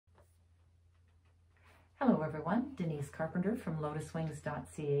Hello everyone, Denise Carpenter from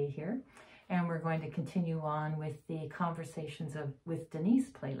lotuswings.ca here, and we're going to continue on with the Conversations with Denise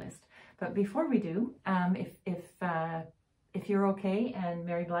playlist. But before we do, if you're okay and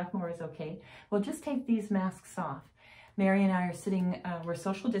Mary Blackmore is okay, we'll just take these masks off. Mary and I are sitting, we're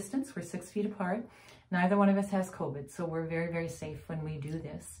social distance, we're 6 feet apart. Neither one of us has COVID, so we're very, very safe when we do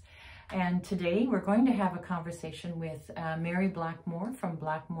this. And today we're going to have a conversation with Mary Blackmore from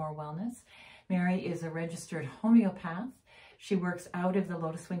Blackmore Wellness. Mary is a registered homeopath. She works out of the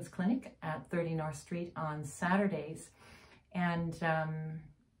Lotus Wings Clinic at 30 North Street on Saturdays and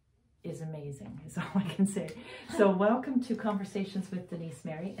is amazing, is all I can say. So welcome to Conversations with Denise,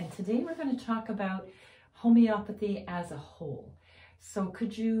 Mary. And today we're going to talk about homeopathy as a whole. So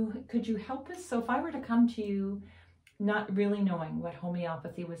could you help us? So if I were to come to you not really knowing what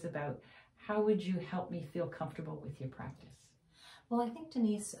homeopathy was about, how would you help me feel comfortable with your practice? Well, I think,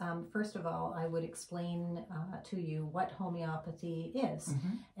 Denise, first of all, I would explain to you what homeopathy is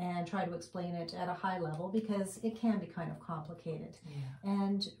and try to explain it at a high level because it can be kind of complicated. Yeah.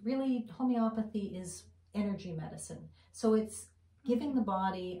 And really, homeopathy is energy medicine. So it's giving the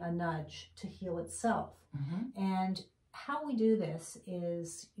body a nudge to heal itself. And how we do this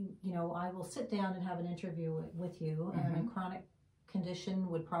is, you know, I will sit down and have an interview with you, and a chronic condition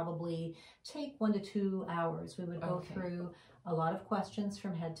would probably take 1 to 2 hours. We would go through a lot of questions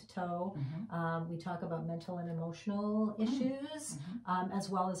from head to toe. We talk about mental and emotional issues, as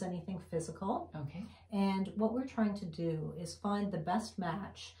well as anything physical. And what we're trying to do is find the best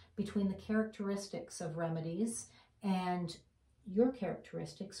match between the characteristics of remedies and your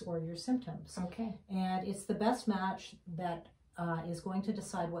characteristics or your symptoms. And it's the best match that is going to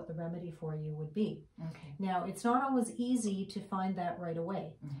decide what the remedy for you would be. Now, it's not always easy to find that right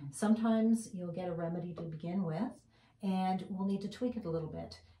away. Sometimes you'll get a remedy to begin with, and we'll need to tweak it a little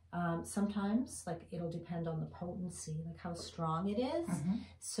bit. Sometimes, like, it'll depend on the potency, like how strong it is.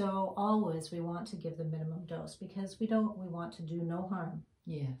 So always we want to give the minimum dose because we want to do no harm.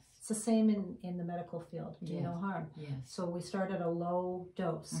 It's the same in the medical field, do no harm. So we start at a low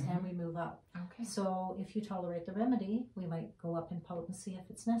dose and we move up. So if you tolerate the remedy, we might go up in potency if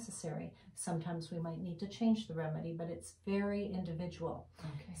it's necessary. Sometimes we might need to change the remedy, but it's very individual.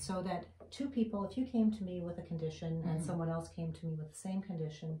 So that two people, if you came to me with a condition and someone else came to me with the same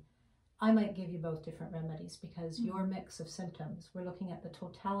condition, I might give you both different remedies because your mix of symptoms, we're looking at the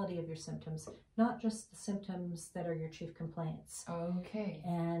totality of your symptoms, not just the symptoms that are your chief complaints.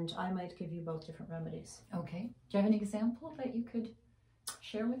 And I might give you both different remedies. Do you have an example that you could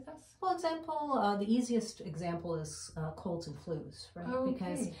share with us? Well, the easiest example is colds and flus, right?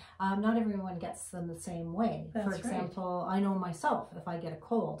 Because not everyone gets them the same way. For example, I know myself, if I get a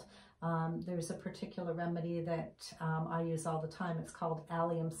cold, there's a particular remedy that I use all the time. It's called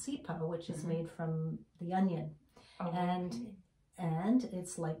allium cepa, which is made from the onion. And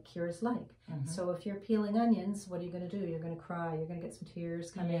it's like cures like. So if you're peeling onions, what are you going to do? You're going to cry. You're going to get some tears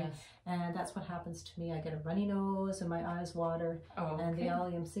coming. And that's what happens to me. I get a runny nose and my eyes water. And the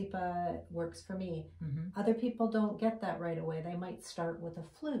allium cepa works for me. Other people don't get that right away. They might start with a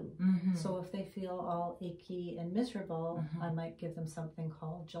flu. So if they feel all achy and miserable, I might give them something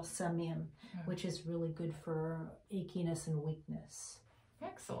called gelsemium, which is really good for achiness and weakness.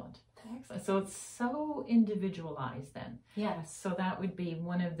 Excellent. So it's so individualized then. So that would be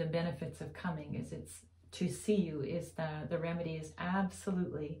one of the benefits of coming, is it's to see you, is the remedy is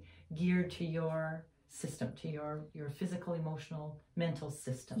absolutely geared to your system, to your physical, emotional, mental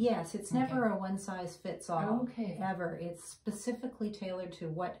system. It's never a one size fits all ever. It's specifically tailored to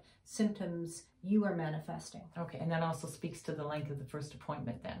what symptoms you are manifesting. And that also speaks to the length of the first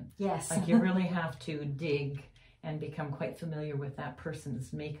appointment then. Like you really have to dig and become quite familiar with that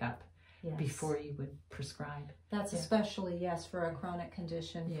person's makeup before you would prescribe. That's especially, for a chronic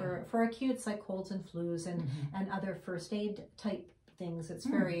condition. For acutes like colds and flus and other first aid type things, it's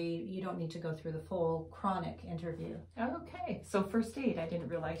very, you don't need to go through the full chronic interview. So first aid, I didn't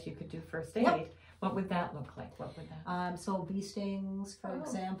realize you could do first aid. What would that look like? What would that? So bee stings, for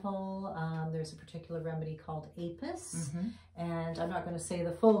example, there's a particular remedy called apis, and I'm not going to say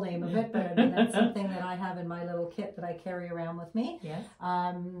the full name of it, but I mean, that's something that I have in my little kit that I carry around with me.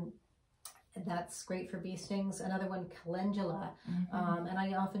 That's great for bee stings. Another one, calendula, and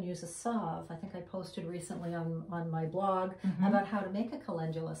I often use a salve. I think I posted recently on my blog about how to make a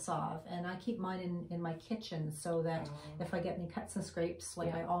calendula salve, and I keep mine in my kitchen so that if I get any cuts and scrapes,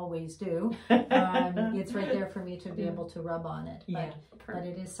 like I always do, it's right there for me to be able to rub on it. But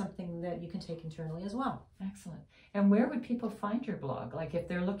it is something that you can take internally as well. Excellent. And where would people find your blog? Like if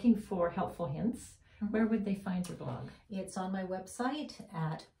they're looking for helpful hints, where would they find your blog? It's on my website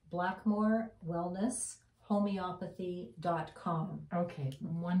at Blackmore Wellness homeopathy.com. Okay,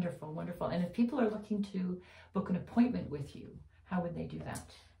 wonderful, wonderful. And if people are looking to book an appointment with you, how would they do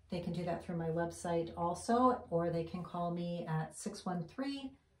that? They can do that through my website also, or they can call me at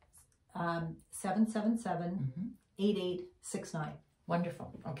 613-777-8869.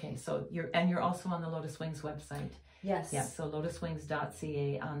 Wonderful. Okay, so you're also on the Lotus Wings website. Yes. Yeah, so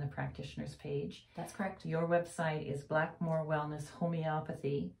lotuswings.ca on the practitioners page. That's correct. Your website is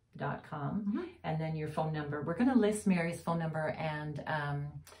blackmorewellnesshomeopathy.com. And then your phone number. We're going to list Mary's phone number and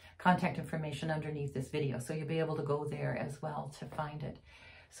contact information underneath this video, so you'll be able to go there as well to find it.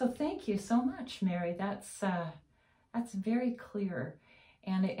 So thank you so much, Mary. That's very clear.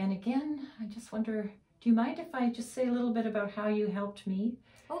 And again, I just wonder, do you mind if I just say a little bit about how you helped me?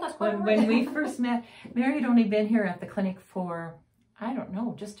 Oh, that's quite When we first met, Mary had only been here at the clinic for, I don't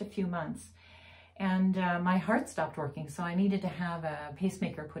know, just a few months. And my heart stopped working, so I needed to have a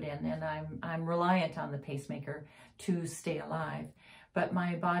pacemaker put in, and I'm reliant on the pacemaker to stay alive. But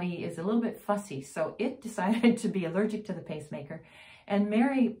my body is a little bit fussy, so it decided to be allergic to the pacemaker. And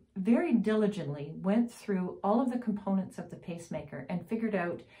Mary very diligently went through all of the components of the pacemaker and figured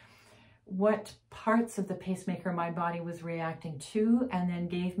out what parts of the pacemaker my body was reacting to, and then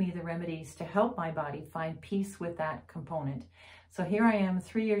gave me the remedies to help my body find peace with that component. So here I am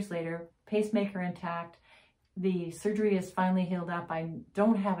 3 years later, pacemaker intact. The surgery is finally healed up. I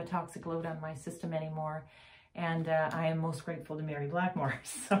don't have a toxic load on my system anymore. And I am most grateful to Mary Blackmore.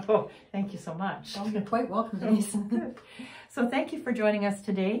 So thank you so much. Well, you're quite welcome, Denise. So thank you for joining us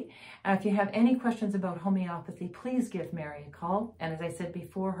today. If you have any questions about homeopathy, please give Mary a call. And as I said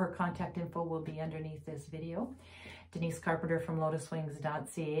before, her contact info will be underneath this video. Denise Carpenter from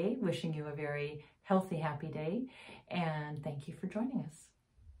lotuswings.ca, wishing you a very healthy, happy day. And thank you for joining us.